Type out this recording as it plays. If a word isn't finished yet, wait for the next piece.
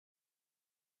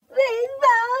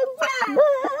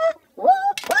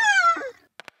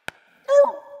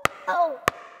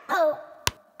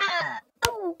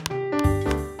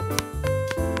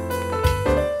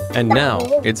And now,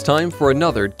 it's time for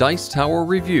another Dice Tower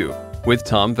review with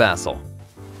Tom Vasel.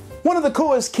 One of the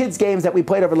coolest kids games that we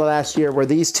played over the last year were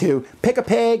these two, Pick a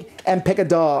Pig and Pick a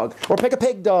Dog, or Pick a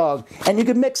Pig Dog, and you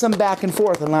could mix them back and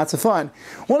forth and lots of fun.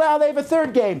 Well, now they have a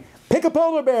third game, Pick a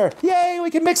Polar Bear. Yay, we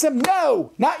can mix them.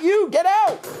 No, not you, get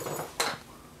out.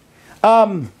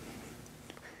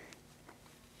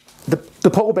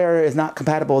 The polar bear is not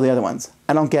compatible with the other ones.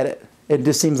 I don't get it. It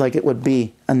just seems like it would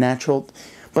be a natural.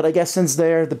 But I guess since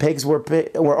the pigs were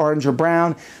orange or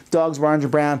brown, dogs were orange or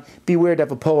brown, be weird to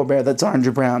have a polar bear that's orange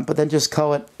or brown, but then just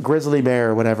call it grizzly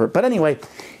bear or whatever. But anyway,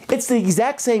 it's the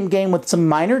exact same game with some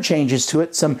minor changes to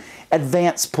it, some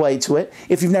advanced play to it.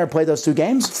 If you've never played those two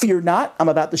games, fear not. I'm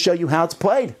about to show you how it's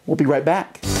played. We'll be right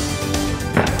back.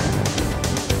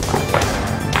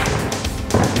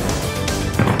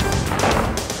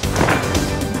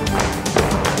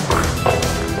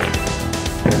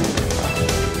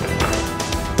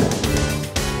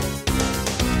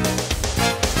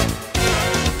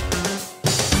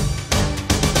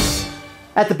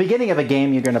 At the beginning of a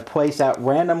game, you're going to place out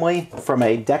randomly from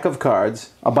a deck of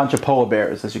cards a bunch of polar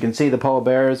bears. As you can see, the polar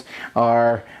bears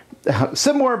are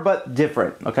similar but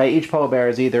different. Okay, each polar bear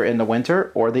is either in the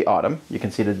winter or the autumn. You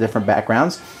can see the different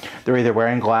backgrounds. They're either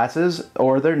wearing glasses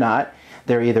or they're not.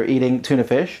 They're either eating tuna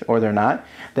fish or they're not.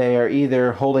 They are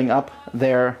either holding up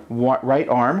their right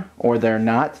arm or they're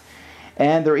not.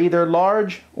 And they're either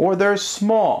large or they're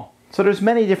small. So there's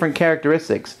many different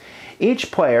characteristics.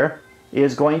 Each player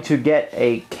is going to get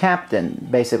a captain,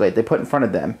 basically, they put in front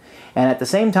of them. And at the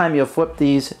same time, you'll flip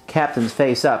these captains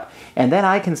face up. And then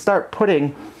I can start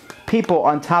putting people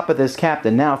on top of this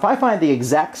captain. Now, if I find the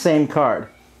exact same card,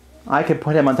 I can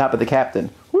put him on top of the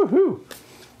captain. Woohoo!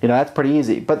 You know, that's pretty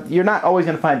easy. But you're not always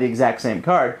going to find the exact same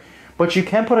card. But you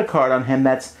can put a card on him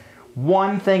that's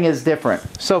one thing is different.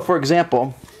 So, for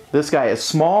example, this guy is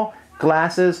small,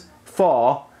 glasses,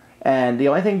 fall, and the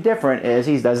only thing different is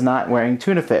he does not wearing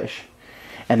tuna fish.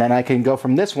 And then I can go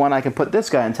from this one, I can put this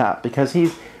guy on top because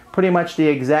he's pretty much the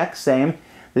exact same.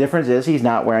 The difference is he's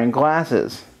not wearing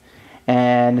glasses.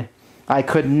 And I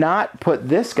could not put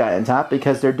this guy on top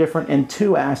because they're different in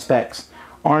two aspects.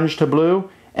 Orange to blue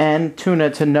and tuna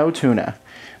to no tuna.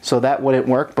 So that wouldn't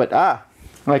work, but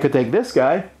I could take this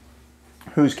guy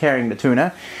who's carrying the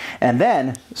tuna and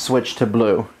then switch to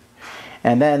blue.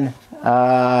 And then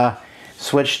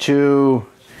switch to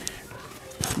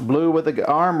blue with the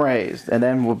arm raised, and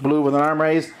then blue with an arm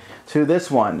raised to this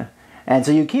one. And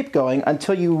so you keep going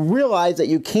until you realize that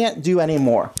you can't do any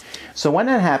more. So when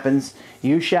that happens,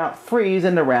 you shout freeze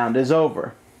and the round is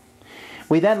over.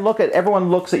 We then everyone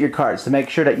looks at your cards to make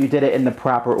sure that you did it in the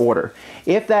proper order.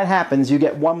 If that happens, you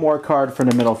get one more card from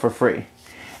the middle for free.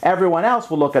 Everyone else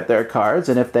will look at their cards,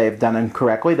 and if they've done them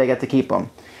correctly, they get to keep them.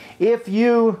 If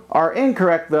you are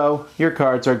incorrect, though, your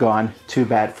cards are gone. Too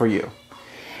bad for you.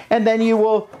 And then you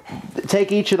will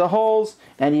take each of the holes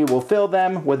and you will fill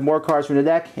them with more cards from the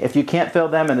deck. If you can't fill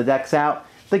them and the deck's out,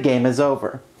 the game is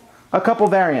over. A couple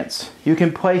variants. You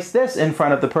can place this in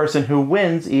front of the person who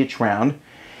wins each round.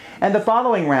 And the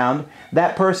following round,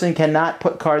 that person cannot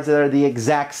put cards that are the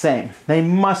exact same. They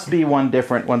must be one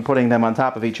different when putting them on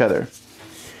top of each other.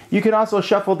 You can also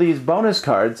shuffle these bonus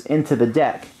cards into the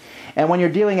deck. And when you're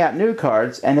dealing out new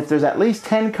cards, and if there's at least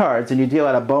 10 cards and you deal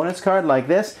out a bonus card like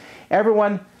this,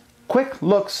 everyone quick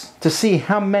looks to see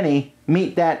how many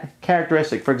meet that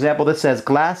characteristic. For example, this says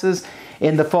glasses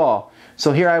in the fall.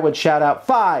 So here I would shout out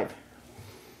 5.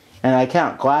 And I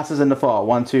count glasses in the fall.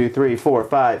 1, 2, 3, 4,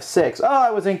 5, 6. Oh,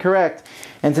 I was incorrect.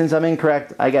 And since I'm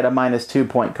incorrect, I get a -2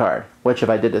 point card, which if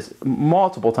I did this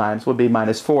multiple times would be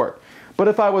 -4. But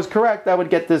if I was correct, I would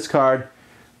get this card,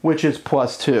 which is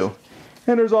 +2.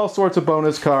 And there's all sorts of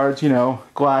bonus cards, you know,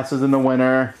 glasses in the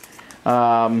winter,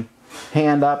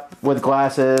 hand up with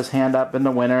glasses, hand up in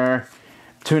the winter,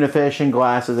 tuna fish and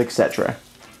glasses, etc.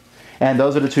 And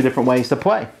those are the two different ways to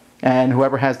play. And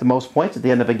whoever has the most points at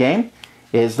the end of a game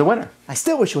is the winner. I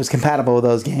still wish it was compatible with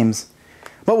those games.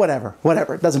 But whatever,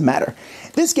 it doesn't matter.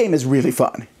 This game is really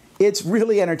fun. It's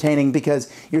really entertaining because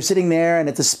you're sitting there and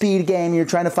it's a speed game. You're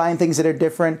trying to find things that are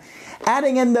different.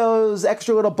 Adding in those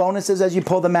extra little bonuses as you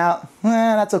pull them out,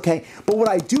 that's okay. But what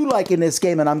I do like in this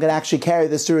game, and I'm going to actually carry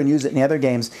this through and use it in the other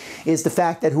games, is the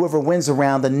fact that whoever wins the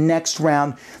round, the next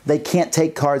round, they can't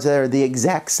take cards that are the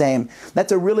exact same.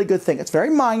 That's a really good thing. It's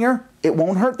very minor. It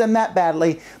won't hurt them that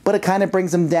badly, but it kind of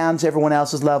brings them down to everyone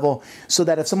else's level so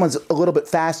that if someone's a little bit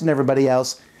faster than everybody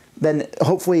else, then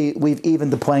hopefully we've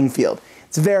evened the playing field.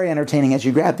 It's very entertaining as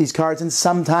you grab these cards, and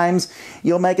sometimes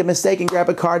you'll make a mistake and grab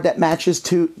a card that matches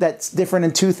that's different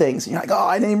in two things. And you're like, oh,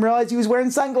 I didn't even realize he was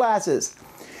wearing sunglasses.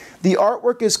 The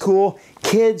artwork is cool.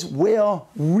 Kids will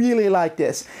really like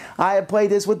this. I have played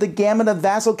this with the gamut of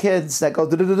Vasel kids that go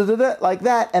like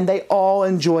that, and they all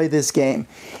enjoy this game.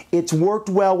 It's worked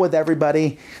well with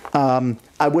everybody.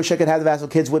 I wish I could have the Vasel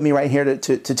kids with me right here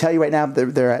to tell you right now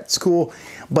they're at school,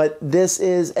 but this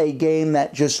is a game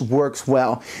that just works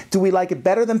well. Do we like it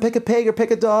better than Pick a Pig or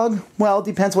Pick a Dog? Well, it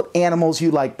depends what animals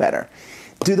you like better.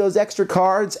 Do those extra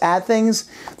cards add things?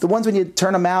 The ones when you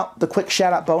turn them out, the quick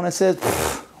shout-out bonuses,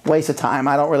 waste of time.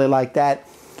 I don't really like that.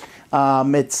 I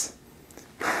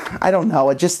don't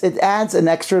know. It adds an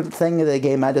extra thing to the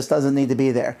game that just doesn't need to be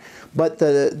there. But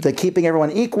the keeping everyone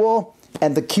equal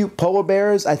and the cute polar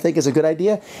bears, I think, is a good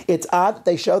idea. It's odd that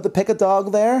they showed the Pick a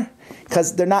Dog there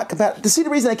because they're not compatible. To see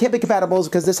the reason they can't be compatible is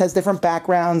because this has different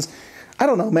backgrounds. I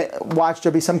don't know, watch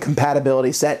there be some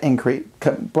compatibility set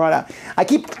brought out. I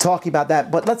keep talking about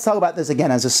that, but let's talk about this again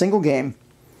as a single game.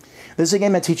 This is a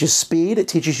game that teaches speed. It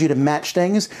teaches you to match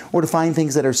things or to find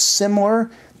things that are similar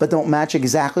but don't match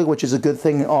exactly, which is a good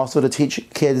thing also to teach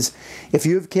kids. If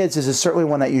you have kids, this is certainly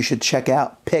one that you should check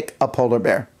out. Pick a polar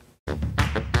bear.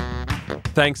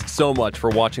 Thanks so much for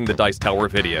watching the Dice Tower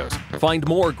videos. Find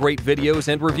more great videos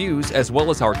and reviews as well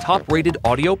as our top-rated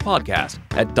audio podcast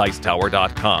at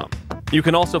Dicetower.com. You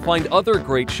can also find other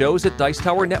great shows at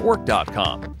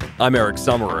Dicetowernetwork.com. I'm Eric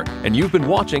Summerer, and you've been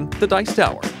watching The Dice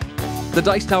Tower. The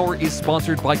Dice Tower is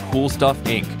sponsored by Cool Stuff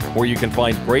Inc., where you can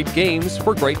find great games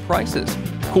for great prices.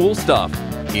 Cool stuff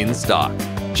in stock.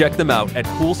 Check them out at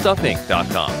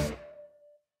CoolStuffInc.com.